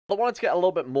I wanted to get a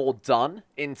little bit more done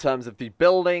in terms of the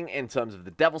building, in terms of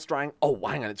the Devil Strang. Oh,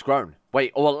 hang on, it's grown.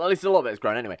 Wait, well, at least a little bit it's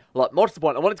grown anyway. Look, more to the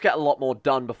point, I wanted to get a lot more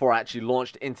done before I actually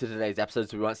launched into today's episode,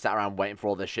 so we weren't sat around waiting for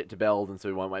all this shit to build, and so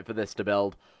we won't wait for this to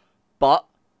build. But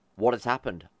what has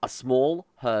happened? A small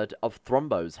herd of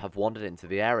thrombos have wandered into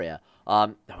the area.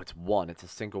 No, it's one. It's a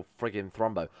single friggin'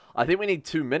 thrombo. I think we need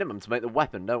 2 minimum to make the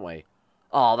weapon, don't we?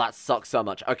 Oh, that sucks so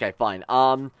much. Okay, fine.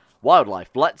 Wildlife.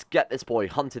 Let's get this boy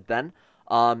hunted then.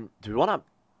 Do we want to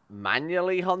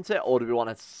manually hunt it, or do we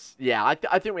want to... Yeah,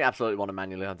 I think we absolutely want to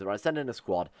manually hunt it, right? Send in a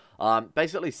squad.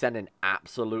 Basically send in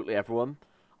absolutely everyone.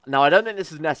 Now, I don't think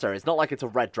this is necessary. It's not like it's a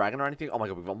red dragon or anything. Oh my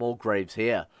god, we've got more graves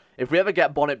here. If we ever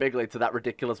get Bonnet Bigly to that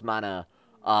ridiculous mana,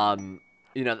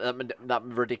 you know, that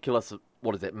ridiculous,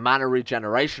 what is it, mana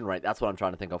regeneration rate, that's what I'm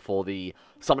trying to think of for the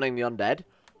summoning the undead.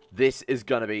 This is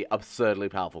going to be absurdly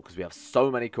powerful because we have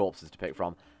so many corpses to pick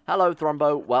from. Hello,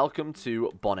 Thrombo. Welcome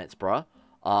to Bonnetsborough.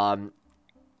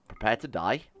 Prepare to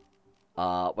die.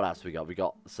 What else have we got? We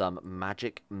got some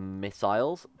magic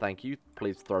missiles. Thank you.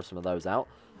 Please throw some of those out.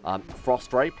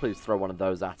 Frost Ray, please throw one of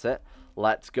those at it.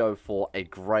 Let's go for a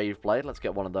Grave Blade. Let's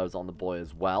get one of those on the boy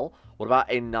as well. What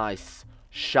about a nice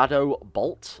Shadow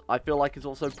Bolt? I feel like is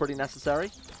also pretty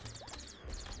necessary.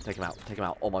 Take him out. Take him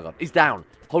out. Oh my god. He's down.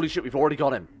 Holy shit, we've already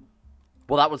got him.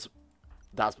 Well,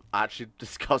 that's actually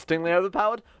disgustingly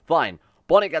overpowered. Fine.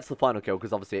 Bonnet gets the final kill,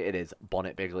 because obviously it is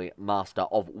Bonnet Bigly, Master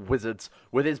of Wizards,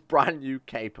 with his brand new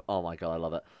cape. Oh my god, I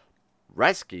love it.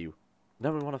 Rescue.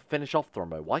 No, we want to finish off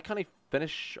Thrombo. Why can't he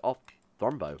finish off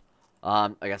Thrombo?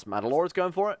 I guess Mat R1.0 is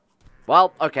going for it.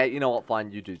 Well, okay, you know what,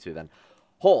 fine, you do too then.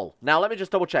 Hall. Now, let me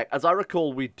just double check. As I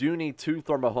recall, we do need 2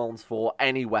 Thrombo horns for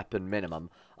any weapon minimum.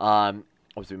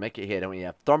 Obviously, we make it here, don't we?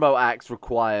 Yeah. Thrombo axe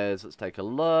requires, let's take a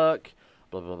look,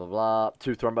 blah, blah, blah, blah.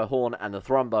 2 Thrombo horn, and the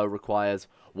Thrombo requires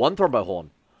 1 Thrombo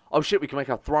horn. Oh, shit, we can make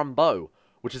a Thrombo,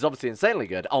 which is obviously insanely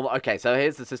good. Oh, okay, so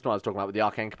here's the system I was talking about with the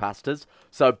arcane capacitors.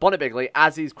 So, Bonnet Bigly,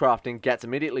 as he's crafting, gets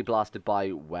immediately blasted by...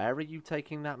 Where are you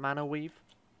taking that mana weave?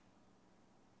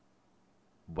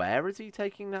 Where is he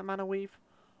taking that mana weave?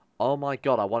 Oh my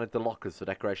god, I wanted the lockers for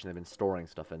decoration. They've been storing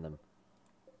stuff in them.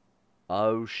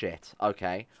 Oh, shit.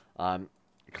 Okay.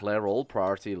 Clear all,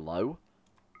 priority low.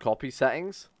 Copy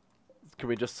settings. Can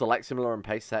we just select similar and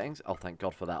paste settings? Oh, thank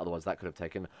god for that. Otherwise, that could have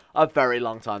taken a very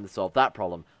long time to solve that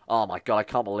problem. Oh my god, I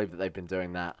can't believe that they've been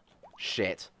doing that.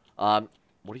 Shit. What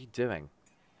are you doing?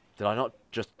 Did I not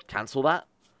just cancel that?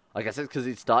 I guess it's because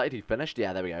he started, he finished.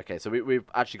 Yeah, there we go. Okay, so we've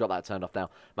actually got that turned off now.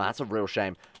 Man, that's a real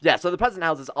shame. Yeah, so the peasant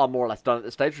houses are more or less done at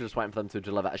this stage. We're just waiting for them to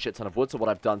deliver a shit ton of wood. So what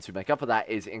I've done to make up for that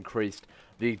is increased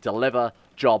the deliver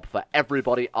job for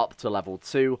everybody up to level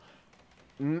 2.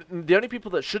 The only people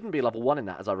that shouldn't be level 1 in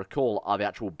that, as I recall, are the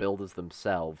actual builders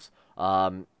themselves.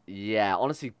 Yeah,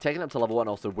 honestly, taking up to level 1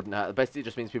 also wouldn't hurt. Basically, it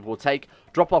just means people will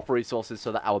drop off resources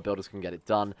so that our builders can get it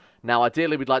done. Now,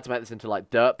 ideally, we'd like to make this into, like,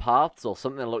 dirt paths or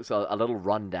something that looks a little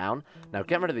run down. Now,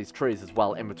 getting rid of these trees as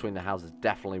well in between the houses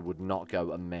definitely would not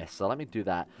go amiss. So let me do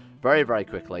that very, very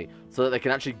quickly so that they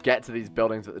can actually get to these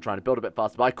buildings that they're trying to build a bit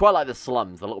faster. But I quite like the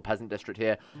slums, the little peasant district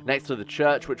here next to the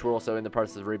church, which we're also in the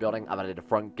process of rebuilding. I've added a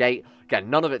front gate. Again,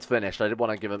 none of it's finished. I did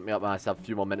want to give myself a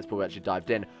few more minutes before we actually dived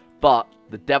in. But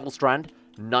the Devil Strand...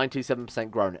 97%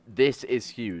 grown. This is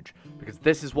huge, because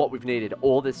this is what we've needed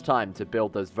all this time to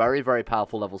build those very, very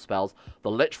powerful level spells. The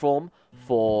Lich form,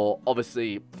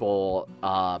 obviously, for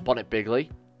Bonnet Bigly,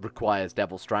 requires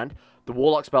Devil Strand. The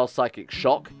Warlock spell, Psychic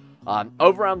Shock.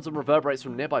 Overwhelms and reverberates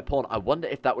from nearby pawn. I wonder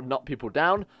if that would knock people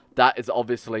down. That is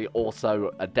obviously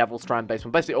also a Devil Strand based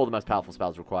one. Basically, all the most powerful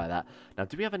spells require that. Now,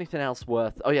 do we have anything else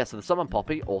worth... Oh, yeah, so the Summon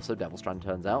Poppy, also Devil Strand,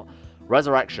 turns out.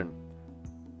 Resurrection.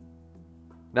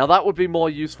 Now, that would be more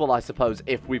useful, I suppose,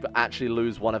 if we actually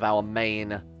lose one of our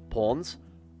main pawns.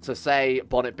 So, say,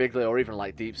 Bonnet Bigly, or even,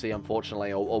 like, Deep Sea,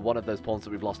 unfortunately, or one of those pawns that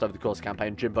we've lost over the course of the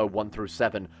campaign, Jimbo 1 through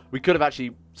 7, we could have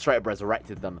actually straight up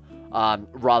resurrected them,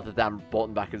 rather than brought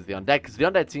them back as the Undead, because the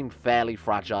Undead seem fairly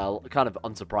fragile, kind of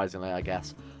unsurprisingly, I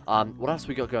guess. What else have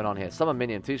we got going on here? Summon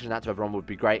Minion, teaching that to everyone would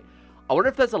be great. I wonder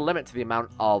if there's a limit to the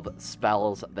amount of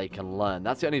spells they can learn.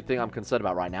 That's the only thing I'm concerned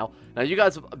about right now. Now, you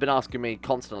guys have been asking me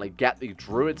constantly, get the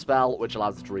Druid spell, which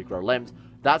allows us to regrow limbs.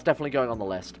 That's definitely going on the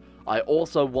list. I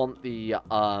also want the,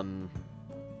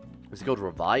 what's it called?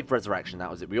 Revive? Resurrection,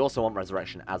 that was it. We also want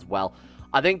Resurrection as well.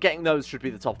 I think getting those should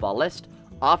be the top of our list.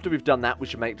 After we've done that, we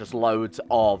should make just loads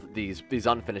of these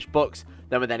unfinished books.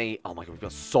 Then with any... Oh my god, we've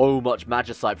got so much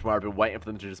magicite from where I've been waiting for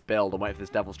them to just build and waiting for this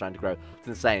Devil Strand to grow. It's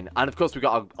insane. And of course, we've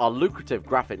got our lucrative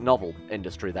graphic novel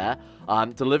industry there.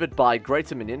 Delivered by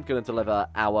Greater Minion. Going to deliver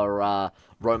our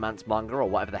romance manga or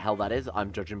whatever the hell that is.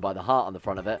 I'm judging by the heart on the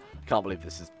front of it. Can't believe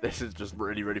this is just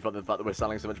really, really fun. The fact that we're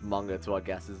selling so much manga to our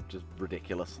guests is just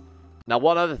ridiculous. Now,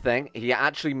 one other thing, he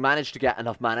actually managed to get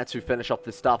enough mana to finish off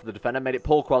the Staff of the Defender. Made it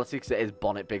poor quality because it is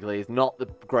Bonnet Bigly. He's not the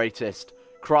greatest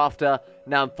crafter.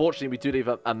 Now, unfortunately, we do leave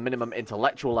a minimum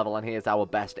intellectual level, and he is our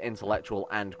best intellectual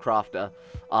and crafter.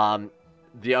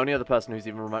 The only other person who's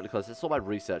even remotely close, let's sort by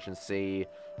research and see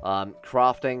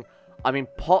crafting. I mean,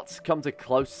 Potts comes a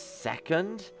close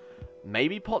second.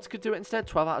 Maybe Potts could do it instead.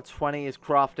 12 out of 20 is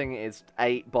crafting, is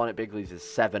 8. Bonnet Bigly's is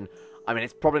 7. I mean,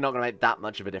 it's probably not going to make that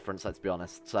much of a difference, let's be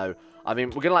honest. So, I mean,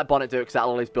 we're going to let Bonnet do it because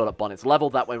that'll at least build up Bonnet's level.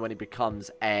 That way, when he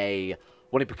becomes a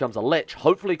Lich,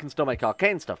 hopefully he can still make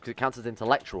arcane stuff because it counts as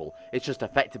intellectual. It's just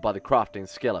affected by the crafting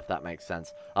skill, if that makes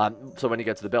sense. So when you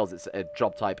go to the builds, it's a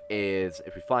job type is,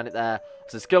 if we find it there,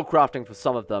 so skill crafting for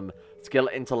some of them, skill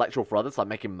intellectual for others, like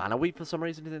making mana weave for some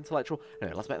reason is intellectual.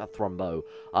 Anyway, let's make that Thrombo.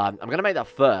 I'm going to make that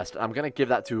first. I'm going to give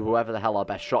that to whoever the hell our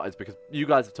best shot is because you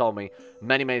guys have told me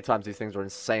many, many times these things are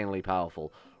insanely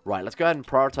powerful. Right, let's go ahead and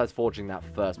prioritize forging that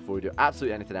first before we do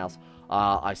absolutely anything else.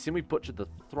 I assume we butchered the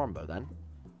Thrombo then.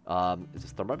 Is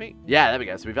this Thrombo meat? Yeah, there we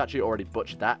go. So we've actually already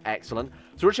butchered that. Excellent.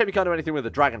 So we'll check we can't do anything with the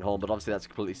Dragon Horn, but obviously that's a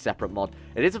completely separate mod.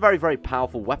 It is a very, very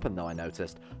powerful weapon, though, I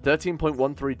noticed. 13.13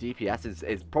 DPS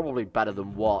is probably better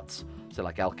than what, so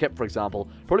like El-Kip, for example.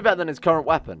 Probably better than his current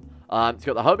weapon. It's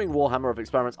got the Homing Warhammer of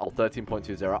Experiments,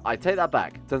 13.20. I take that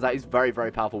back. Turns out he's very,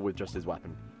 very powerful with just his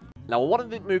weapon. Now, I wanted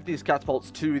to move these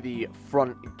catapults to the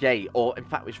front gate, or in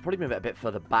fact, we should probably move it a bit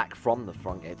further back from the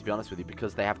front gate, to be honest with you,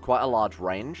 because they have quite a large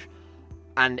range.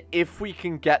 And if we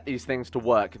can get these things to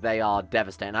work, they are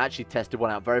devastating. I actually tested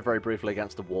one out very, very briefly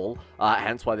against the wall,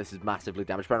 hence why this is massively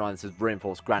damaged. Bear in mind, this is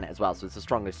reinforced granite as well, so it's the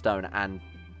strongest stone and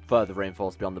further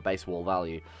reinforced beyond the base wall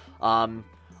value.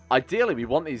 Ideally, we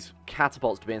want these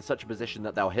catapults to be in such a position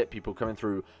that they'll hit people coming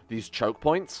through these choke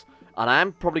points. And I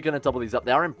am probably going to double these up.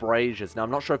 They are embrasures. Now,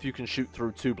 I'm not sure if you can shoot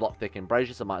through 2 block thick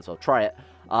embrasures, so I might as well try it.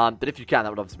 But if you can, that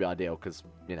would obviously be ideal, because,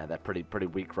 you know, they're pretty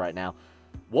weak right now.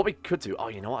 What we could do... Oh,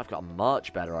 you know what? I've got a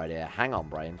much better idea. Hang on,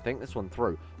 brain. Think this one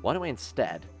through. Why don't we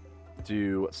instead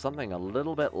do something a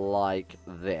little bit like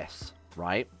this,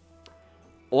 right?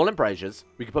 All embrasures.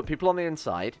 We could put people on the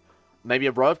inside. Maybe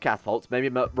a row of catapults. Maybe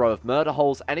a row of murder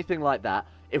holes. Anything like that.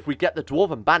 If we get the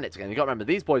Dwarven Bandits again, you've got to remember,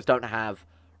 these boys don't have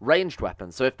ranged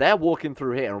weapons. So if they're walking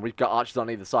through here and we've got archers on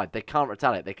either side, they can't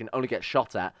retaliate. They can only get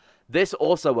shot at. This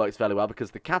also works fairly well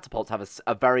because the catapults have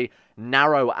a very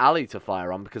narrow alley to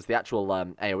fire on because the actual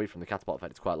AoE from the catapult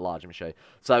effect is quite large. Let me show you.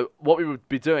 So what we would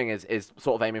be doing is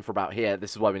sort of aiming for about here.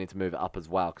 This is why we need to move it up as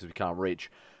well because we can't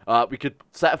reach. We could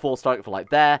set a force target for like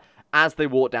there. As they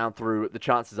walk down through, the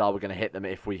chances are we're going to hit them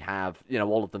if we have, you know,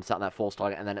 all of them set on that force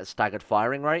target and then at staggered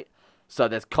firing rate. So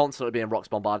there's constantly being rocks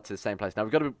bombarded to the same place. Now,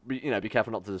 we've got to be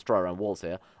careful not to destroy our own walls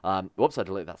here. Whoops, I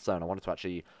deleted that zone. I wanted to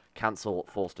actually cancel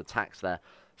forced attacks there.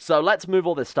 So let's move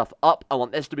all this stuff up. I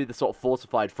want this to be the sort of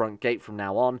fortified front gate from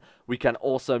now on. We can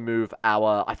also move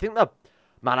our... I think the...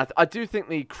 Man, I do think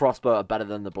the crossbow are better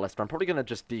than the ballista. I'm probably going to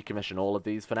just decommission all of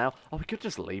these for now. Oh, we could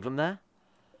just leave them there.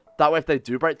 That way, if they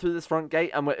do break through this front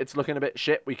gate and it's looking a bit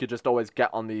shit, we could just always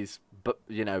get on these,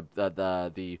 you know,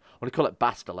 what do you call it,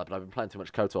 Bastila, but I've been playing too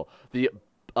much KOTOR. The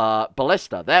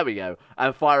ballista, there we go,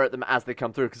 and fire at them as they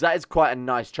come through, because that is quite a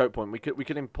nice choke point. We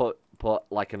could put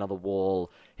like another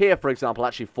wall here, for example,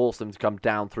 actually force them to come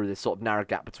down through this sort of narrow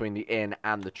gap between the inn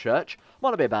and the church. Might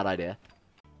not be a bad idea.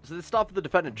 So the Staff of the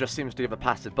Defender just seems to give a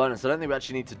passive bonus. I don't think we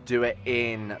actually need to do it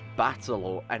in battle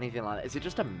or anything like that. Is it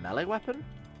just a melee weapon?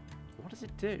 What does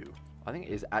it do? I think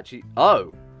it is actually...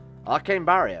 Oh! Arcane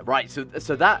Barrier. Right, so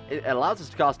that... It allows us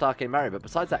to cast Arcane Barrier, but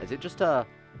besides that, is it just a...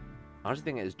 I actually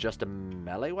think it is just a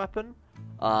melee weapon.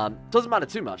 Doesn't matter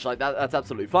too much. Like, that's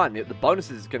absolutely fine. The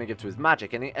bonus is going to give to his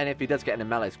magic, and if he does get in a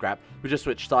melee scrap, we just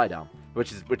switch side arm,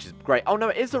 which is great. Oh, no,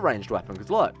 it is a ranged weapon, because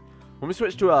look. When we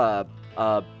switch to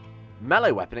a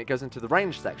melee weapon, it goes into the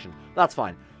range section. That's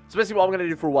fine. So basically what I'm going to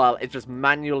do for a while is just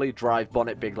manually drive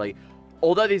Bonnet Bigly.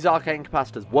 Although these arcane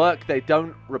capacitors work, they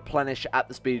don't replenish at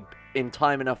the speed in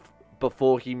time enough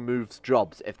before he moves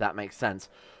jobs, if that makes sense.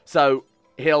 So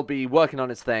he'll be working on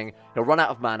his thing, he'll run out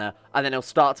of mana, and then he'll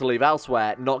start to leave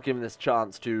elsewhere, not giving this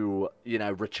chance to, you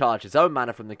know, recharge his own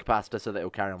mana from the capacitor so that he'll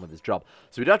carry on with his job.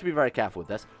 So we do have to be very careful with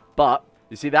this. But,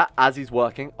 you see that? As he's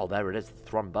working... Oh, there it is.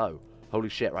 The Thrombo. Holy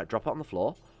shit. Right, drop it on the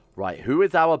floor. Right, who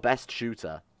is our best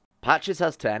shooter? Patches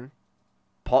has 10.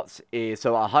 pots is,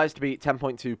 so our highest to beat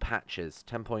 10.2 patches.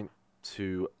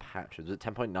 10.2 patches. Is it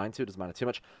 10.92? Doesn't matter too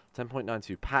much.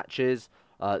 10.92 patches.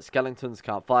 Skeletons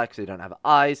can't fire because they don't have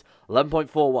eyes.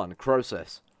 11.41,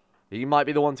 Croesus. He might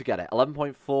be the one to get it.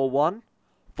 11.41.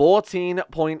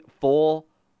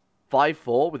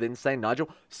 14.454 with Insane Nigel.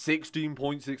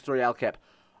 16.63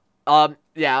 Alkep.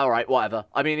 Yeah, alright, whatever.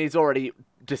 I mean, he's already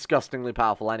disgustingly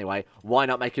powerful anyway. Why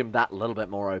not make him that little bit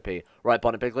more OP? Right,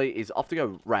 Bonnet Bigly is off to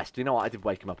go rest. You know what? I did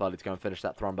wake him up early to go and finish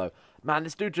that Thrombo. Man,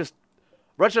 this dude just...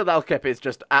 Reginald Alkep is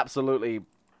just absolutely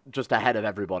just ahead of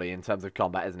everybody in terms of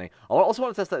combat, isn't he? I also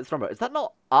want to test out this Thrombo. Is that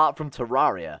not art from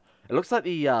Terraria? It looks like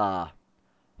the, what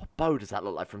bow does that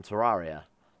look like from Terraria?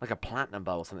 Like a platinum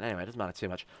bow or something. Anyway, it doesn't matter too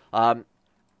much.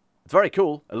 It's very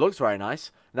cool. It looks very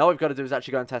nice. Now what we've got to do is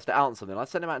actually go and test it out on something.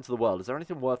 Let's send him out into the world. Is there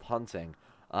anything worth hunting?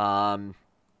 What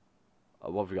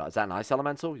have we got? Is that an ice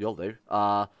elemental? You'll do.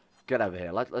 Get over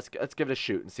here. Let's give it a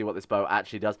shoot and see what this bow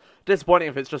actually does. Disappointing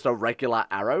if it's just a regular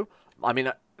arrow. I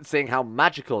mean, seeing how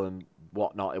magical and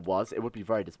whatnot it was, it would be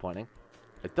very disappointing.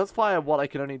 It does fire what I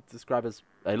can only describe as...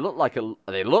 They look like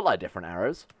different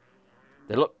arrows.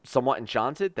 They look somewhat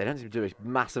enchanted. They don't seem to do a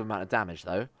massive amount of damage,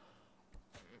 though.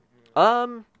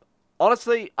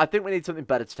 Honestly, I think we need something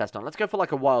better to test on. Let's go for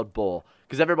like a wild boar.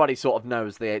 Because everybody sort of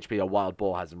knows the HP a wild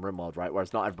boar has in Rimworld, right?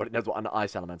 Whereas not everybody knows what an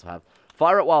ice elemental have.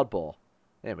 Fire at wild boar.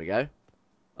 There we go.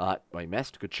 Well, he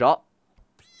missed. Good shot.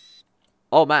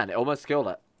 Oh, man. It almost killed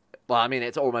it. Well, I mean,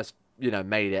 it's almost, you know,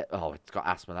 made it. Oh, it's got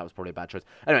asthma. That was probably a bad choice.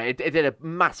 Anyway, it did a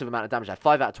massive amount of damage there.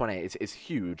 5 out of 28 is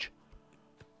huge.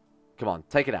 Come on.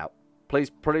 Take it out.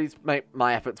 Please make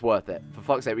my efforts worth it. For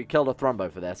fuck's sake, we killed a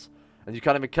Thrombo for this. And you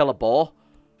can't even kill a boar?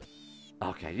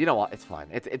 Okay, you know what? It's fine.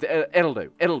 It'll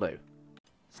do. It'll do.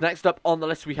 So next up on the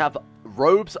list, we have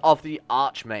Robes of the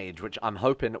Archmage, which I'm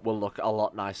hoping will look a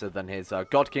lot nicer than his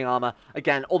God King armor.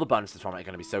 Again, all the bonuses from it are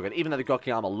going to be so good. Even though the God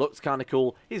King armor looks kind of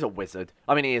cool, he's a wizard.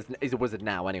 I mean, he's a wizard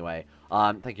now anyway.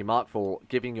 Thank you, Mark, for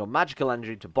giving your magical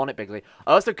energy to Bonnet Bigly.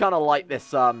 I also kind of like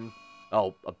this, oh,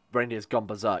 a reindeer's gone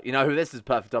berserk. You know who this is a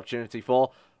perfect opportunity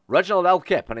for? Reginald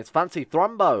Alkep and his fancy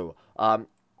Thrombo.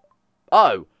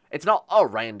 Oh, it's not a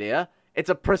reindeer. It's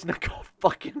a prisoner called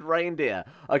fucking reindeer.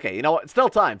 Okay, you know what? It's still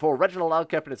time for Reginald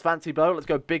Alkep and his fancy bow. Let's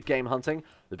go big game hunting.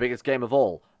 The biggest game of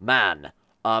all. Man.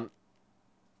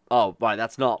 Oh, right,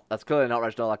 that's clearly not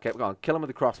Reginald Alkep. Go on, kill him with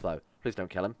a crossbow. Please don't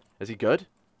kill him. Is he good?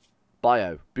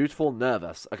 Bio. Beautiful,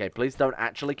 nervous. Okay, please don't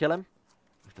actually kill him.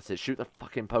 That's it. Shoot the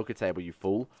fucking poker table, you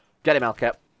fool. Get him,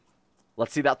 Alkep.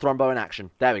 Let's see that Thrombo in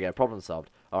action. There we go. Problem solved.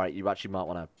 Alright, you actually might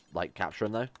want to, like, capture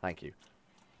him, though. Thank you.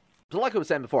 So like I was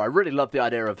saying before, I really love the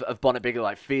idea of Bonnet Bigly,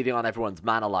 like, feeding on everyone's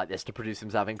mana like this to produce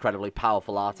himself incredibly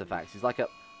powerful artifacts. He's like a...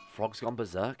 Frog's gone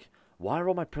berserk? Why are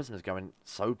all my prisoners going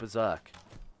so berserk?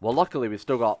 Well, luckily, we've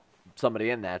still got somebody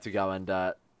in there to go and,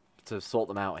 to sort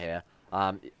them out here.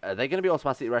 Are they going to be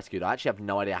automatically rescued? I actually have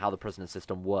no idea how the prisoner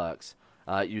system works.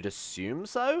 You'd assume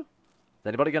so? Is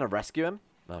anybody going to rescue him?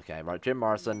 Okay, right, Jim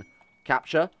Morrison.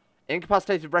 Capture.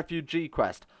 Incapacitated refugee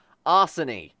quest.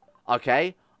 Arsony.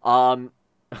 Okay,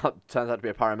 turns out to be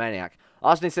a pyromaniac.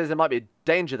 Arsony says there might be a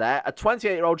danger there. A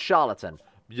 28-year-old charlatan.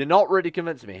 You're not really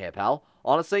convincing me here, pal.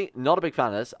 Honestly, not a big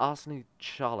fan of this. Arsony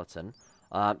charlatan.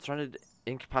 Stranded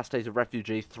incapacitated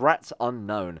refugee. Threats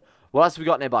unknown. What else have we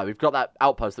got nearby? We've got that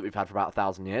outpost that we've had for about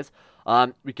 1,000 years.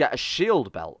 We get a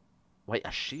shield belt. Wait,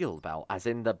 a shield belt? As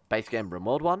in the base game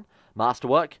Rimworld one?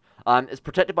 Masterwork. It's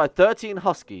protected by 13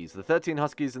 huskies. The 13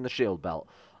 huskies in the shield belt.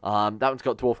 That one's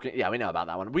got dwarf... Yeah, we know about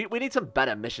that one. We need some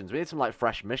better missions. We need some, like,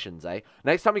 fresh missions, eh?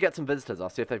 Next time we get some visitors, I'll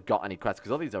see if they've got any quests,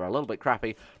 because all these are a little bit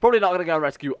crappy. Probably not going to go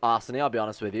rescue Arsony, I'll be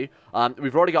honest with you.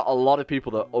 We've already got a lot of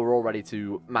people that are all ready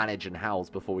to manage and house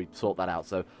before we sort that out,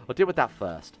 so we'll deal with that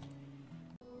first.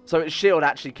 So its shield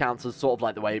actually counts as sort of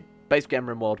like the way base game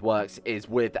Rimworld works, is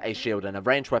with a shield and a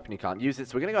ranged weapon you can't use it,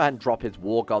 so we're going to go ahead and drop his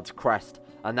War God's crest,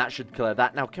 and that should clear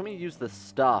that. Now, can we use the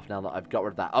staff now that I've got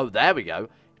rid of that? Oh, there we go.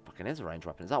 Fucking is a ranged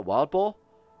weapon. Is that Wild Boar?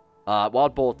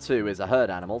 Wild Boar 2 is a herd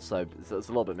animal, so it's a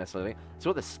little bit misleading. So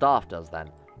what the staff does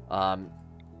then. Oh,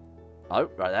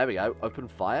 right, there we go. Open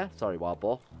fire. Sorry, Wild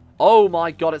Boar. Oh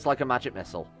my god, it's like a magic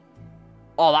missile.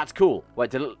 Oh, that's cool.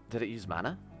 Wait, did it use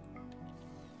mana?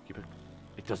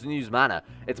 It doesn't use mana.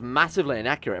 It's massively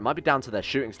inaccurate. It might be down to their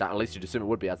shooting stat. At least you'd assume it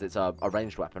would be, as it's a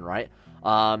ranged weapon, right?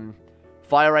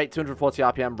 Fire rate, 240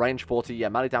 RPM, range 40. Yeah,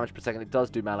 melee damage per second. It does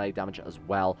do melee damage as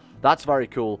well. That's very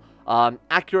cool.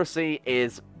 Accuracy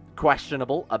is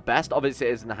questionable at best. Obviously,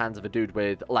 it is in the hands of a dude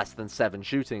with less than 7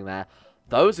 shooting there.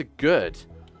 Those are good.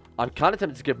 I'm kind of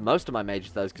tempted to give most of my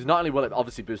mages those, because not only will it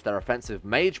obviously boost their offensive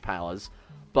mage powers,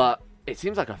 but it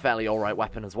seems like a fairly alright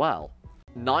weapon as well.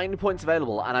 9 points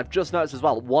available, and I've just noticed as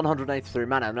well, 183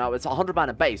 mana. Now, it's 100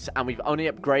 mana base, and we've only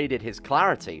upgraded his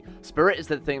clarity. Spirit is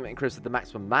the thing that increases the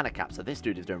maximum mana cap, so this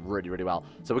dude is doing really, really well.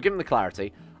 So we're giving him the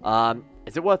clarity.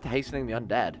 Is it worth hastening the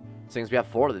undead? Seeing as we have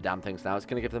 4 of the damn things now, it's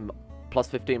going to give them plus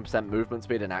 15% movement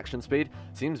speed and action speed.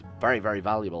 Seems very, very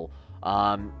valuable.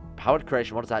 Powered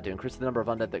creation, what does that do? Increase the number of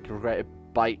undead that can be created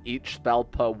by each spell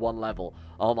per 1 level.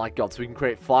 Oh my god, so we can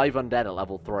create 5 undead at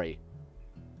level 3.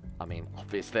 I mean,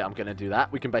 obviously I'm going to do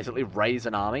that. We can basically raise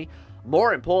an army.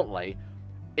 More importantly,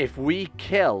 if we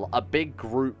kill a big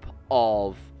group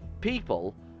of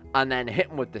people and then hit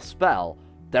them with this spell,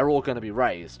 they're all going to be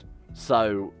raised.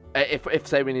 So, if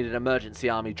say we need an emergency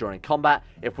army during combat,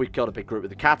 if we killed a big group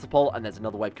with a catapult and there's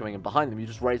another wave coming in behind them, you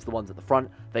just raise the ones at the front,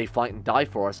 they fight and die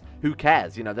for us. Who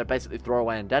cares? You know, they're basically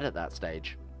throwaway undead at that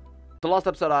stage. The last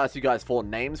episode I asked you guys for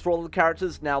names for all the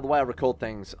characters. Now, the way I record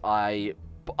things, I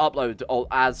upload, or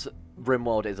as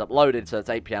Rimworld is uploaded, so it's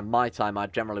 8 PM my time, I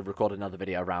generally record another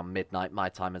video around midnight my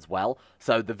time as well.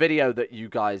 So the video that you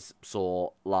guys saw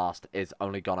last is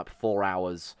only gone up 4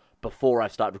 hours before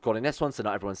I've started recording this one, so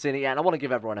not everyone's seen it yet, and I want to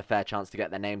give everyone a fair chance to get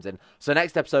their names in. So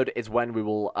next episode is when we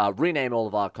will rename all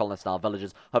of our colonist-style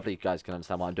villages. Hopefully you guys can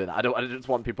understand why I'm doing that. I just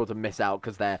want people to miss out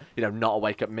because they're, you know, not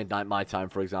awake at midnight my time,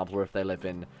 for example, or if they live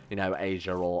in, you know,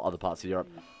 Asia or other parts of Europe.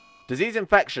 Disease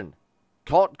infection.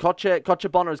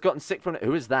 Kocha Bonner has gotten sick from it.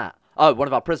 Who is that? Oh, one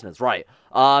of our prisoners, right.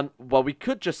 Well, we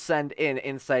could just send in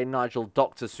Insane Nigel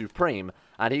Dr. Supreme,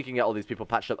 and he can get all these people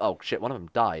patched up. Oh, shit, one of them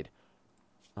died.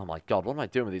 Oh my god, what am I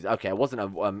doing with these? Okay, I wasn't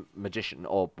a magician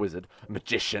or wizard.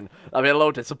 Magician. I mean, a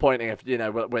little disappointing if, you know,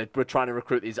 we're trying to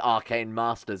recruit these arcane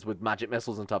masters with magic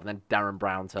missiles and stuff, and then Darren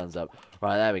Brown turns up.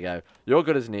 Right, there we go. You're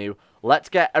good as new. Let's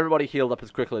get everybody healed up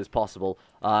as quickly as possible.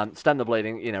 Stem the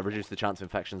bleeding, you know, reduce the chance of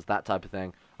infections, that type of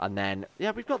thing. And then,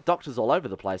 yeah, we've got doctors all over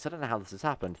the place. I don't know how this has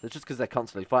happened. It's just because they're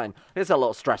constantly fighting. It's a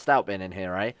little stressed out being in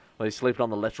here, eh? Well, he's sleeping on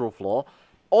the literal floor.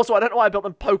 Also, I don't know why I built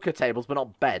them poker tables, but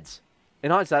not beds. In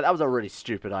hindsight, that was a really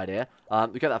stupid idea. We'll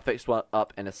get that fixed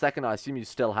up in a second. I assume you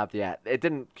still have the... It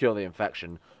didn't cure the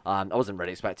infection. I wasn't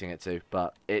really expecting it to,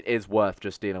 but it is worth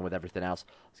just dealing with everything else.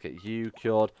 Let's get you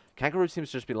cured. Kangaroo seems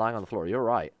to just be lying on the floor. You're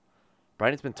right.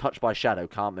 Brain's been touched by shadow.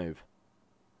 Can't move.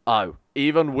 Oh,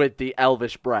 even with the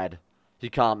elvish bread, he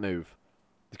can't move.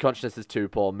 The consciousness is too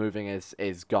poor. Moving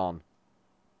is gone.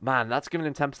 Man, that's giving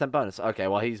him 10% bonus. Okay,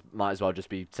 well, he might as well just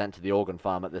be sent to the organ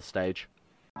farm at this stage.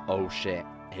 Oh, shit.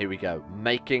 Here we go.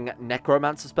 Making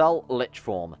Necromancer spell, Lich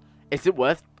form. Is it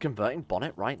worth converting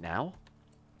Bonnet right now?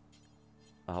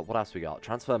 What else we got?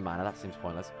 Transfer mana, that seems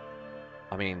pointless.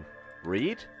 I mean,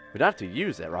 read? We don't have to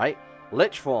use it, right?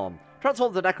 Lich form.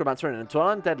 Transforms the Necromancer into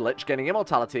an undead Lich, gaining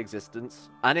immortal existence,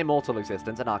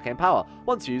 and arcane power.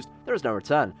 Once used, there is no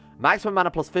return. Maximum mana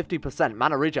plus 50%,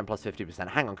 mana regen plus 50%.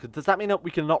 Hang on, does that mean that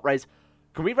we cannot raise...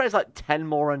 Can we raise like 10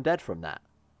 more undead from that?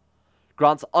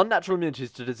 Grants unnatural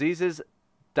immunities to diseases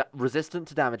resistant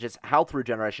to damages, health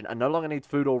regeneration, and no longer needs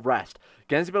food or rest.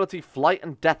 Gains the ability Flight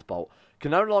and Deathbolt.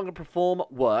 Can no longer perform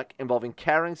work involving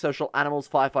caring, social, animals,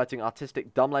 firefighting,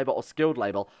 artistic, dumb labor, or skilled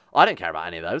labor. I don't care about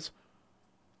any of those.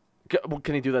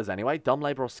 Can he do those anyway? Dumb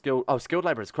labor or skilled... Oh, skilled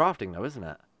labor is crafting though, isn't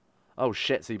it? Oh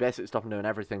shit, so you basically stop him doing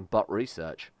everything but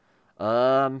research. Who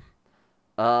am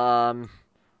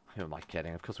I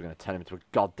kidding? Of course we're going to turn him into a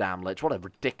goddamn Lich. What a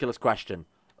ridiculous question.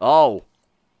 Oh.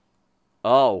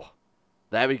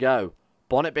 There we go.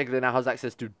 Bonnet Bigly now has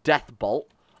access to Deathbolt.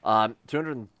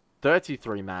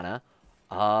 233 mana.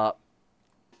 Bonnet,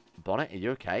 are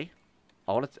you okay?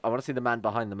 I want to see the man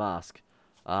behind the mask.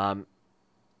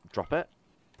 Drop it.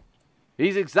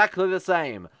 He's exactly the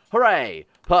same. Hooray!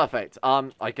 Perfect.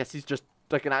 I guess he's just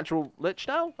like an actual Lich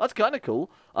now? That's kind of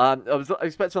cool. I was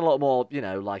expecting a lot more, you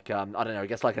know, like, I don't know, I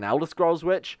guess like an Elder Scrolls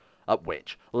Lich,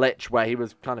 where he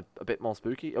was kind of a bit more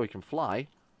spooky. Oh, he can fly.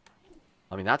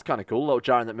 I mean, that's kind of cool. A little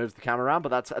giant that moves the camera around, but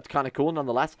that's kind of cool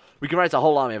nonetheless. We can raise a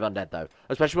whole army of undead, though.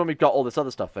 Especially when we've got all this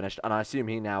other stuff finished. And I assume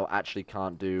he now actually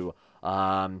can't do,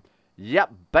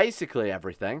 yep, basically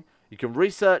everything. He can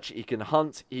research, he can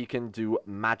hunt, he can do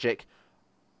magic.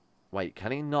 Wait,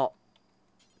 can he not?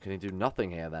 Can he do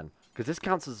nothing here, then? Because this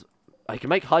counts as... He can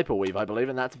make Hyperweave, I believe,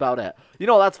 and that's about it. You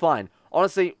know, that's fine.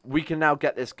 Honestly, we can now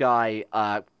get this guy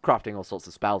crafting all sorts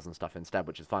of spells and stuff instead,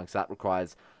 which is fine, because that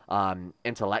requires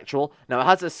intellectual. Now, it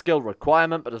has a skill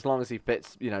requirement, but as long as he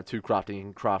fits, you know, to crafting, he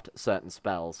can craft certain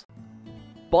spells.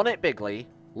 Bonnet Bigly,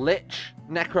 Lich,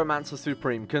 Necromancer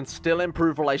Supreme can still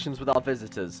improve relations with our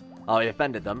visitors. Oh, he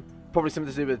offended them. Probably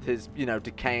something to do with his, you know,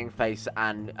 decaying face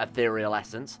and ethereal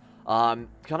essence. Can't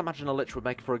imagine a Lich would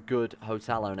make for a good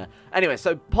hotel owner. Anyway,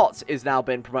 so Potts is now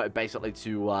been promoted basically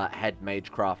to head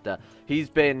mage crafter. He's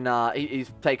been,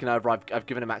 he's taken over. I've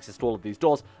given him access to all of these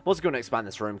doors. I'm also going to expand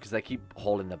this room because they keep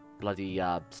hauling the bloody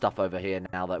stuff over here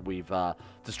now that we've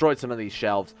destroyed some of these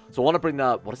shelves. So I want to bring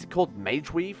the, what is it called?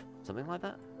 Mage weave? Something like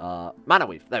that? Mana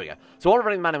weave. There we go. So I want to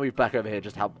bring the mana weave back over here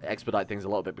just to help expedite things a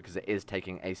little bit because it is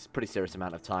taking a pretty serious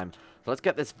amount of time. So let's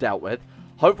get this dealt with.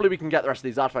 Hopefully we can get the rest of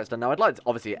these artifacts done. Now I'd like,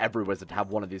 obviously, every wizard to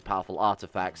have one of these powerful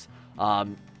artifacts.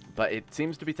 But it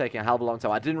seems to be taking a hell of a long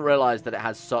time. I didn't realize that it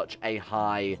has such a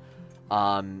high,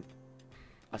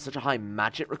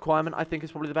 magic requirement, I think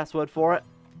is probably the best word for it.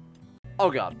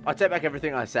 Oh god, I take back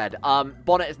everything I said.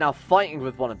 Bonnet is now fighting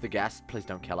with one of the guests. Please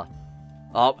don't kill her.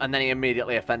 Oh, and then he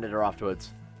immediately offended her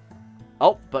afterwards.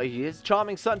 Oh, but he is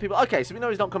charming certain people. Okay, so we know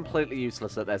he's not completely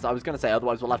useless at this. I was going to say,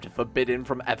 otherwise we'll have to forbid him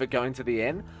from ever going to the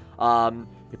inn.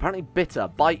 Apparently bitter.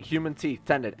 Bite, human teeth,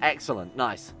 tended. Excellent.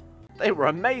 Nice. They were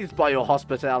amazed by your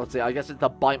hospitality. I guess it's the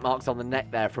bite marks on the neck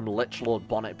there from Lich Lord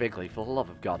Bonnet Bigly, for the love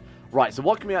of God. Right, so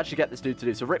what can we actually get this dude to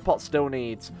do? So Rick Pot still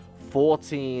needs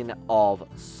 14 of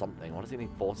something. What does he need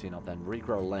 14 of then?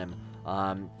 Regrow limb.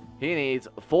 He needs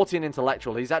 14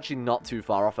 intellectual. He's actually not too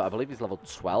far off it. I believe he's level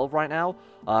 12 right now.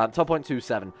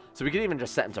 12.27. So we could even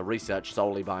just set him to research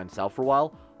solely by himself for a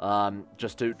while.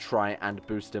 Just to try and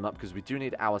boost him up. Because we do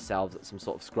need ourselves some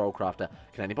sort of scroll crafter.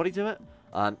 Can anybody do it?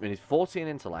 We need 14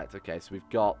 intellect. Okay, so we've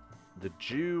got... The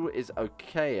Jew is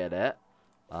okay at it.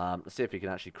 Let's see if he can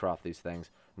actually craft these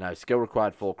things. No, skill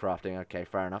required for crafting. Okay,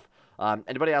 fair enough.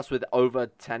 Anybody else with over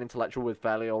 10 intellectual with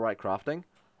fairly alright crafting?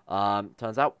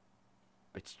 Turns out...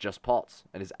 It's just pots.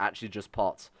 It is actually just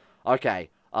pots. Okay.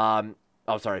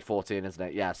 Oh, sorry, 14, isn't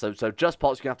it? Yeah, so just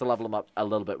pots. You're going to have to level them up a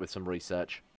little bit with some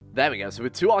research. There we go. So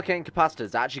with 2 arcane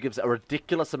capacitors, that actually gives it a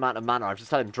ridiculous amount of mana. I've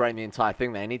just had him drain the entire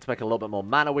thing there. I need to make a little bit more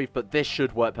mana weave, but this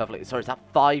should work perfectly. Sorry, is that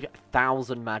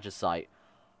 5,000 magicite?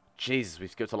 Jesus,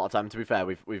 we've skipped a lot of time. To be fair,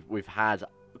 we've had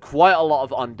quite a lot of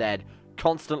undead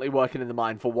constantly working in the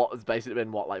mine for what has basically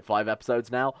been, what, like 5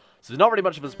 episodes now? So it's not really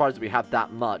much of a surprise that we have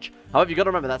that much. However, you've got to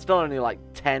remember, that's still only like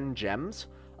 10 gems.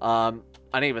 And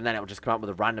even then, it will just come out with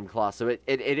a random class. So it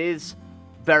is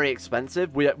very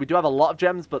expensive. We do have a lot of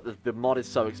gems, but the mod is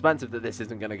so expensive that this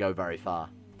isn't going to go very far.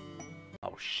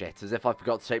 Oh shit, as if I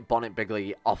forgot to take Bonnet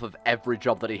Bigly off of every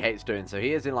job that he hates doing. So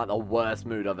he is in like the worst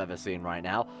mood I've ever seen right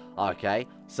now. Okay,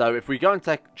 so if we go and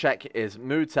check his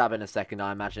mood tab in a second,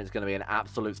 I imagine it's going to be an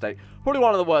absolute state. Probably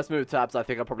one of the worst mood tabs I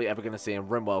think I'm probably ever going to see in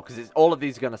Rimworld, because all of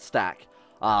these are going to stack.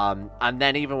 And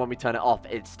then even when we turn it off,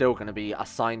 it's still going to be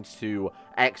assigned to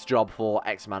X job for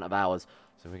X amount of hours.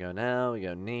 So we go now, we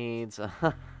go needs.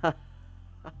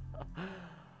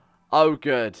 Oh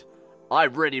good. I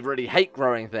really, really hate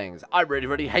growing things. I really,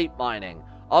 really hate mining.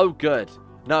 Oh, good.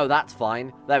 No, that's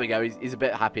fine. There we go. He's a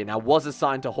bit happier now. Was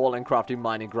assigned to hauling, crafting,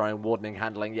 mining, growing, wardening,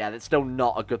 handling. Yeah, that's still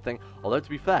not a good thing. Although, to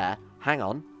be fair, hang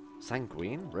on.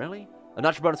 Sanguine? Really? A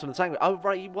natural bonus from the sanguine. Oh,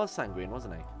 right. He was sanguine,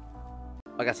 wasn't he?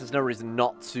 I guess there's no reason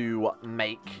not to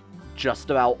make just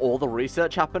about all the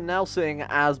research happen now, seeing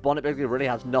as Bonnet Bigly really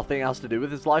has nothing else to do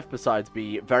with his life besides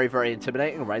be very, very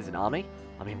intimidating and raise an army.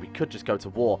 I mean, we could just go to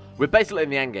war. We're basically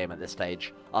in the end game at this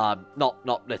stage.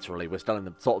 Not literally. We're still in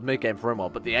the sort of mid-game for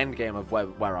Rimworld, but the end game of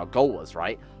where our goal was,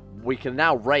 right? We can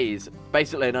now raise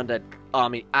basically an undead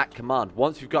army at command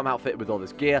once we've got them outfitted with all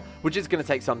this gear, which is going to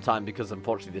take some time because,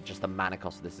 unfortunately, just the mana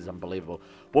cost of this is unbelievable.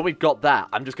 When we've got that,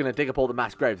 I'm just going to dig up all the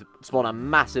mass graves, spawn a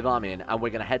massive army in, and we're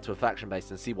going to head to a faction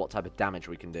base and see what type of damage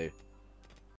we can do.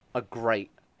 A great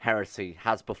heresy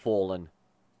has befallen.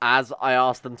 As I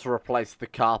asked them to replace the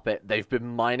carpet, they've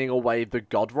been mining away the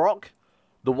God Rock.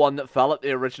 The one that fell at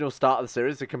the original start of the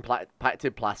series, the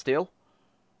compacted plasteel.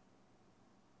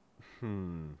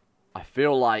 I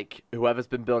feel like whoever's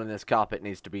been building this carpet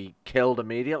needs to be killed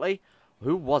immediately.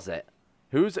 Who was it?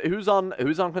 Who's on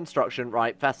construction?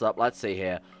 Right, fess up, let's see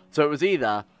here. So it was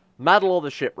either Maddle or the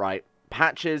Shipwright,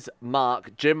 Patches,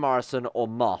 Mark, Jim Morrison, or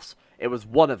Moss. It was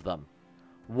one of them.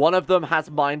 One of them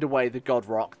has mined away the God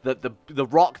Rock. The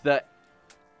rock that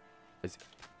is...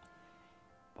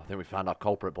 I think we found our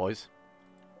culprit, boys.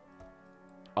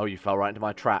 Oh, you fell right into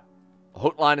my trap.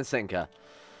 Hook, line, and sinker.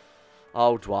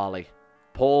 Oh, Dwali.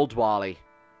 Paul Dwali.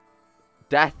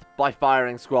 Death by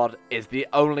firing squad is the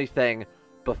only thing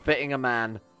befitting a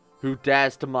man who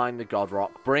dares to mine the God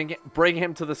Rock. Bring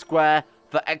him to the square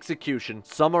for execution.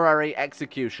 Summary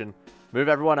execution. Move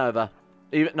everyone over.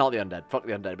 Even not the undead. Fuck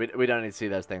the undead. We don't need to see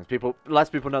those things. Less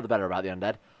people know the better about the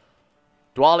undead.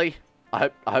 Dwali. I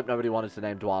hope nobody wanted to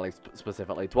name Dwali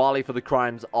specifically. Dwali, for the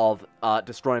crimes of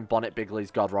destroying Bonnet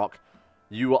Bigly's God Rock,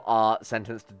 you are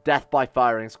sentenced to death by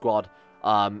firing squad.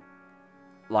 Line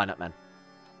up, men.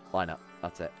 Line up.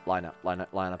 That's it. Line up. Line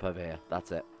up over here.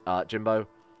 That's it. Jimbo.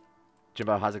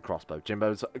 Jimbo has a crossbow.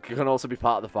 Jimbo can also be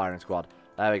part of the firing squad.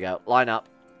 There we go. Line up.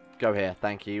 Go here.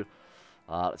 Thank you.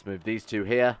 Let's move these two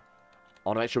here. I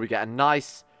want to make sure we get a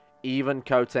nice, even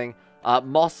coating.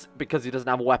 Moss, because he doesn't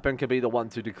have a weapon, can be the one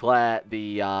to declare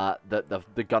the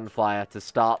gunfire, to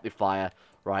start the fire.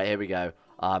 Right, here we go.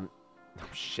 Oh,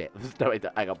 shit. There's no way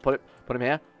to... Hang on. Put him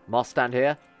here. Moss, stand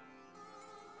here.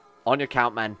 On your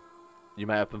count, men. You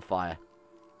may open fire.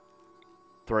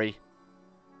 3,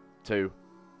 2,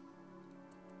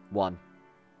 1.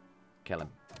 Kill him.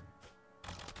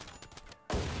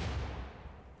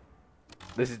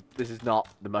 This is not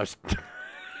the most...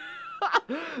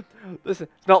 This is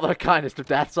not the kindest of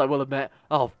deaths, I will admit.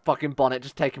 Oh, fucking Bonnet,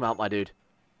 just take him out, my dude.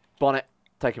 Bonnet,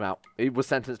 take him out. He was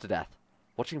sentenced to death.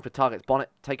 Watching for targets. Bonnet,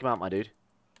 take him out, my dude.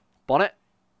 Bonnet,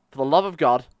 for the love of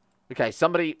God. Okay,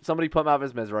 somebody put him out of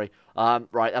his misery.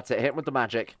 Right, that's it. Hit him with the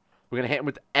magic. We're going to hit him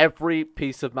with every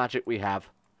piece of magic we have.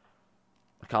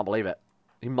 I can't believe it.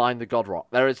 He mined the God Rock.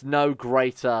 There is no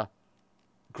greater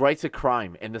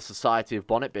crime in the society of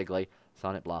Bonnet Bigly.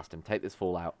 Silent blast him. Take this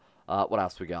fool out. What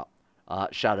else we got?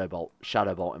 Shadow Bolt.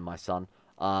 Shadow Bolt in my son.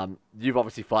 You've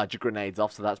obviously fired your grenades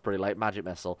off, so that's pretty late. Magic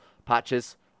Missile.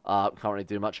 Patches. Can't really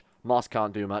do much. Moss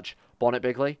can't do much. Bonnet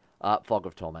Bigly. Fog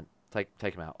of Torment. Take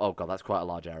him out. Oh, God, that's quite a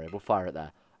large area. We'll fire it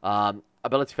there.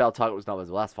 Ability failed. Target was not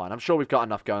visible. That's fine. I'm sure we've got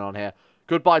enough going on here.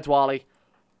 Goodbye, Dwali.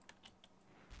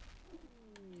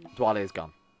 Dwali is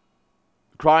gone.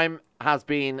 Crime has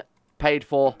been paid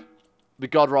for. The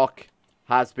God Rock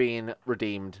has been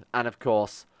redeemed. And, of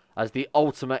course, as the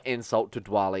ultimate insult to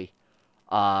Dwali,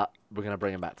 we're going to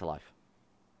bring him back to life.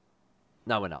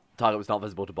 No, we're not. Target was not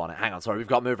visible to Bonnet. Hang on, sorry. We've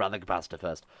got to move around the capacitor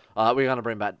first. We're going to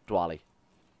bring back Dwali.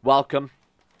 Welcome.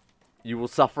 You will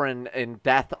suffer in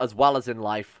death as well as in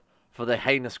life for the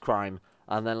heinous crime.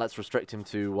 And then let's restrict him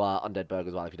to Undead Burg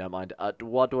as well, if you don't mind.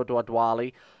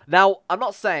 Dwali. Now, I'm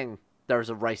not saying there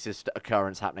is a racist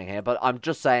occurrence happening here, but I'm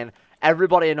just saying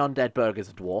everybody in Undead Burg is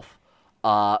a dwarf.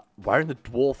 Wearing the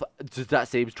dwarf, does that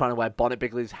seem he's trying to wear Bonnet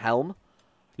Bigly's helm?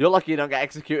 You're lucky you don't get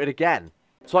executed again.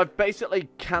 So I've basically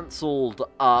cancelled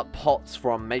Pots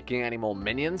from making any more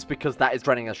minions because that is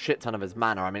draining a shit ton of his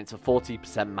mana. I mean, it's a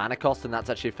 40% mana cost, and that's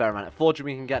actually a fair amount of forging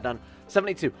we can get done.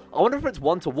 72. I wonder if it's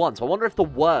 1-to-1, so I wonder if the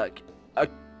work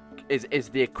is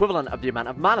the equivalent of the amount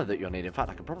of mana that you'll need. In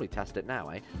fact, I can probably test it now,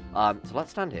 eh? So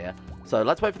let's stand here. So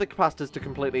let's wait for the capacitors to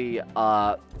completely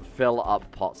fill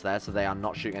up Pots there, so they are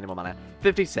not shooting any more mana.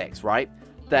 56, right?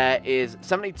 There is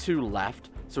 72 left.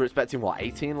 So we're expecting, what,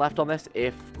 18 left on this,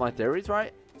 if my theory's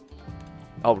right?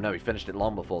 Oh, no, he finished it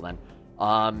long before then.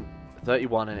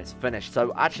 31 and it's finished.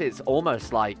 So actually, it's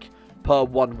almost like per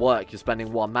one work, you're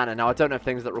spending 1 mana. Now, I don't know if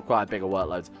things that require bigger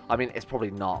workloads. I mean, it's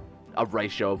probably not a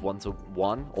ratio of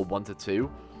 1-to-1 or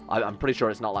 1-to-2. I'm pretty sure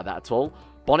it's not like that at all.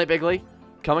 Bonnet Bigly,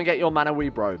 come and get your mana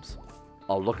weeb robes.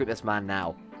 Oh, look at this man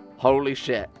now. Holy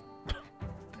shit.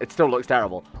 It still looks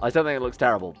terrible. I don't think it looks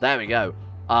terrible. There we go.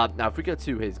 Now, if we go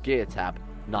to his gear tab...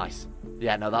 Nice.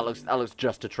 Yeah, no, that looks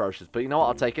just atrocious. But you know what?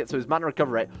 I'll take it. So his mana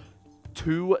recovery rate,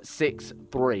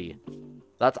 263.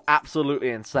 That's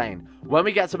absolutely insane. When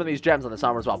we get some of these gems on this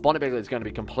armor as well, Bonnet Bigly is going to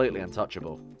be completely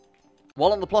untouchable.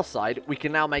 While on the plus side, we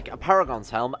can now make a Paragon's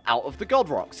Helm out of the God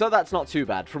Rock. So that's not too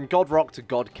bad. From God Rock to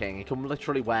God King, he can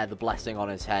literally wear the blessing on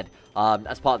his head.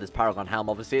 As part of this Paragon Helm,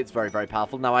 obviously, it's very, very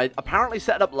powerful. Now, I apparently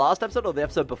set it up last episode, or the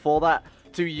episode before that,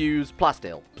 to use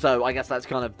plasteel. So I guess that's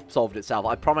kind of solved itself.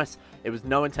 I promise it was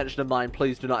no intention of mine.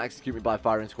 Please do not execute me by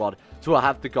firing squad to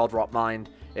have the God Rock mined.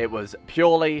 It was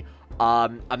purely a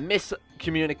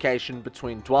miscommunication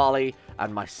between Dwali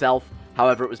and myself.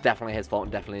 However, it was definitely his fault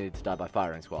and definitely needed to die by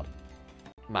firing squad.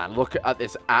 Man, look at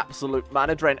this absolute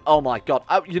mana drain. Oh my god.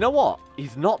 You know what?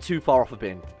 He's not too far off of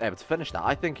being able to finish that.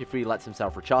 I think if he lets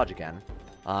himself recharge again,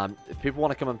 if people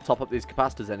want to come and top up these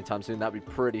capacitors anytime soon, that'd be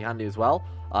pretty handy as well.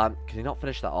 Can he not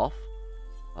finish that off?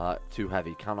 Too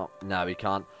heavy. Cannot. No, he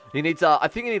can't. He needs, I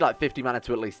think he needs like 50 mana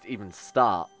to at least even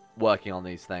start working on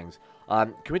these things.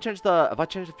 Can we change the, have I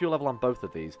changed the fuel level on both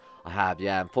of these? I have,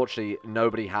 yeah. Unfortunately,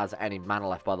 nobody has any mana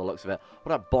left by the looks of it.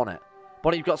 What about Bonnet?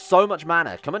 Bonnet, you've got so much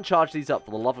mana. Come and charge these up for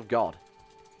the love of God.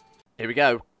 Here we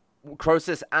go.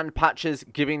 Croesus and Patches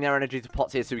giving their energy to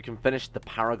Pots here so we can finish the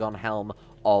Paragon Helm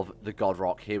of the God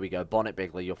Rock. Here we go. Bonnet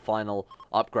Bigly, your final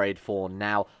upgrade for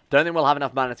now. Don't think we'll have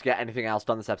enough mana to get anything else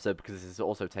done this episode because this has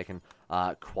also taken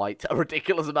quite a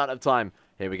ridiculous amount of time.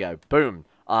 Here we go. Boom.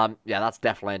 Yeah, that's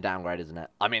definitely a downgrade, isn't it?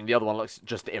 I mean, the other one looks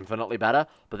just infinitely better,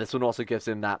 but this one also gives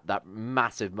him that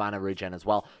massive mana regen as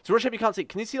well. So, Rich, you can't see.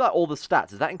 Can you see like all the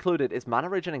stats? Is that included? Is mana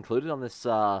regen included on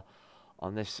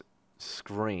this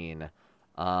screen?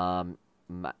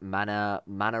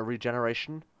 mana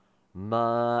regeneration?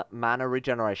 Mana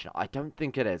regeneration. I don't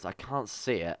think it is. I can't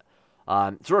see it.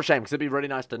 It's a real shame, because it'd be really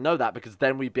nice to know that, because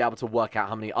then we'd be able to work out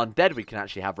how many undead we can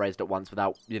actually have raised at once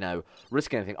without, you know,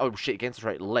 risking anything. Oh, shit, gains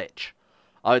straight Lich.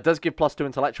 Oh, it does give +2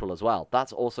 intellectual as well.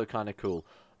 That's also kind of cool.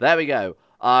 There we go.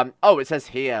 Oh, it says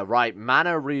here, right,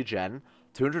 mana regen,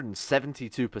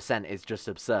 272% is just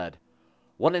absurd.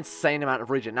 What an insane amount of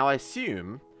regen. Now, I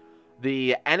assume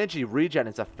the energy regen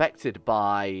is affected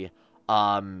by,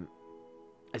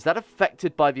 is that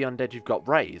affected by the undead you've got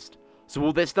raised? So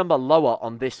will this number lower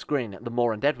on this screen the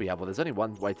more undead we have? Well, there's only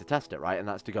one way to test it, right? And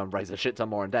that's to go and raise a shit ton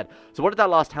more undead. So what did that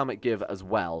last helmet give as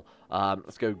well?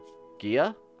 Let's go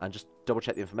gear and just double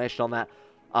check the information on that.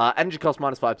 Energy cost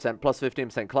 -5%, plus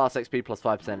 15% class XP, plus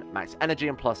 5% max energy,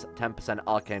 and plus 10%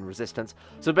 arcane resistance.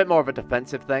 So a bit more of a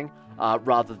defensive thing,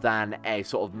 rather than a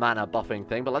sort of mana buffing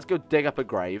thing. But let's go dig up a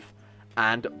grave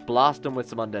and blast them with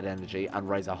some undead energy and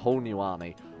raise a whole new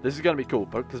army. This is going to be cool,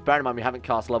 because bear in mind we haven't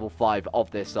cast level 5 of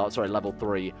this, sorry, level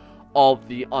 3 of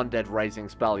the undead raising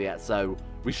spell yet, so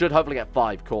we should hopefully get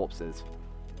 5 corpses.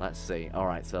 Let's see.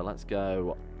 Alright, so let's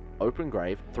go open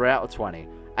grave, 3 out of 20.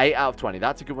 8 out of 20,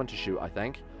 that's a good one to shoot, I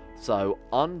think. So,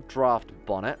 undraft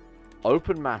Bonnet,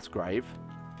 open mass grave.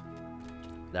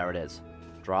 There it is.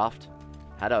 Draft,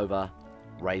 head over,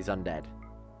 raise undead.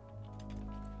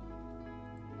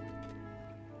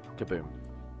 Kaboom.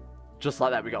 Just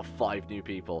like that, we got 5 new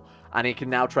people. And he can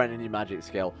now train a new magic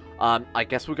skill. I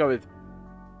guess we'll go with...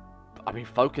 I mean,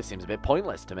 focus seems a bit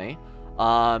pointless to me.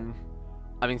 I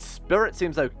mean, spirit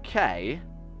seems okay.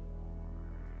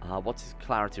 What's his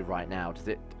clarity right now? Does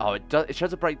it... Oh, it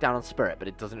shows a breakdown on spirit, but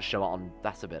it doesn't show it on...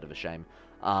 That's a bit of a shame.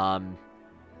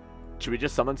 Should we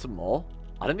just summon some more?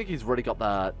 I don't think he's really got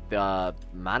the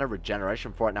mana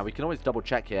regeneration for it. Now, we can always double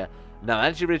check here. No,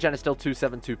 energy regen is still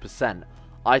 272%.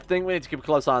 I think we need to keep a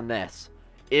close eye on this.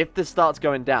 If this starts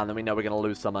going down, then we know we're going to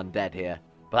lose some undead here.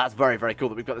 But that's very, very cool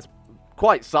that we've got this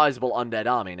quite sizable undead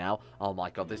army now. Oh my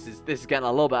god, this is getting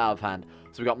a little bit out of hand.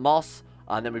 So we've got moss,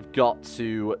 and then we've got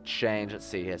to change. Let's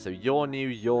see here. So you're new,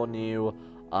 you're new,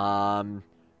 and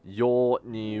you're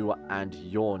new.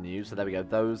 So there we go.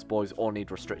 Those boys all need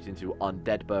restricting to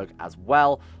Undeadberg as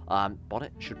well.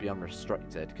 Bonnet should be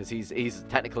unrestricted because he's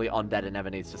technically undead and never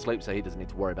needs to sleep, so he doesn't need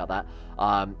to worry about that.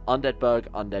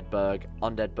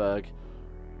 Undeadberg.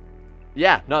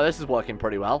 Yeah, no, this is working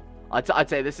pretty well. I'd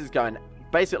say this is going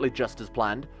basically just as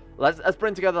planned. Let's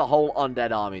bring together the whole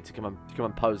undead army to come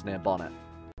and pose near Bonnet.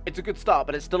 It's a good start,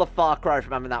 but it's still a far cry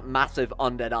from having that massive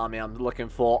undead army I'm looking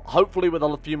for. Hopefully with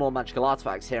a few more magical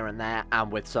artifacts here and there,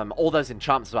 and with all those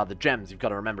enchantments about the gems, you've got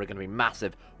to remember, are going to be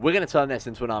massive. We're going to turn this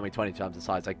into an army 20 times the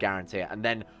size, I guarantee it. And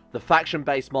then the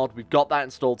faction-based mod, we've got that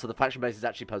installed, so the faction base is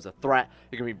actually pose a threat.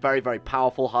 You're going to be very, very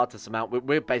powerful, hard to surmount.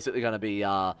 We're basically going to be, you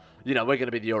know, we're going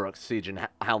to be the Uruk Siege in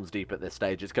Helm's Deep at this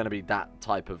stage. It's going to be that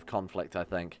type of conflict, I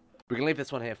think. We're going to leave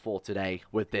this one here for today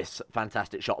with this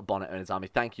fantastic shot of Bonnet and his army.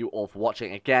 Thank you all for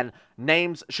watching. Again,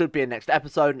 names should be in next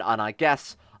episode, and I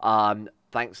guess,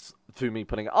 thanks to me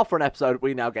putting it off for an episode,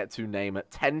 we now get to name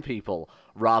 10 people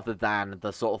rather than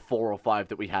the sort of 4 or 5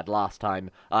 that we had last time,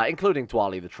 including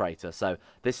Wily the Traitor. So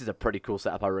this is a pretty cool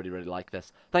setup. I really, really like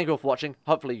this. Thank you all for watching.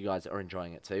 Hopefully you guys are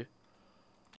enjoying it too.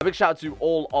 A big shout out to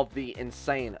all of the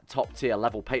insane top tier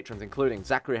level patrons, including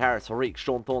Zachary Harris, Harik,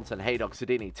 Sean Thornton, Haydog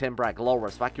Sidini, Tim Bragg,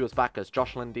 Lolrus, Vacuous Bacchus,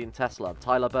 Jocelyn Dean Tesla,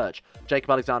 Tyler Birch, Jacob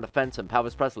Alexander Fenton,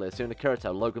 Pelvis Presley, Asuna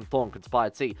Kirito, Logan Thorne,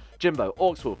 Conspired C, Jimbo,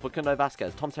 Orcswolf, Facundo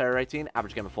Vasquez, Tom Terrier 18,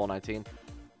 Average Gamer 419,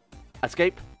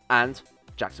 Escape, and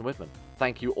Jackson Whitman.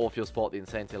 Thank you all for your support, the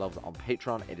insane tier levels on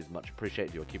Patreon. It is much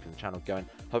appreciated. You are keeping the channel going.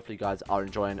 Hopefully you guys are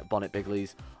enjoying Bonnet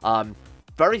Bigly's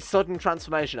very sudden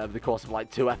transformation over the course of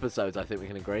like 2 episodes, I think we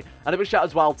can agree. And a big shout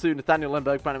as well to Nathaniel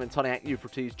Lindbergh, Brandon Toniak,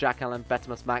 Euphrates, Jack Allen,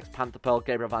 Betimus Max, Panther Pearl,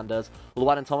 Gabriel Vanders,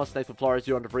 Llewellyn Thomas, Nathan Flores,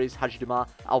 Joran DeVries, Haji Dumar,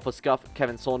 Alpha Scuff,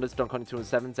 Kevin Saunders, Don Connie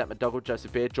 217, Zet McDougall,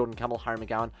 Joseph Beard, Jordan Camel, Harry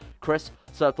McGowan, Chris,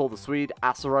 Serthal the Swede,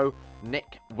 Asaro,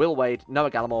 Nick, Will Wade, Noah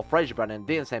Gallimore, Fraser Brennan,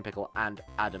 The Insane Pickle, and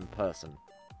Adam Person.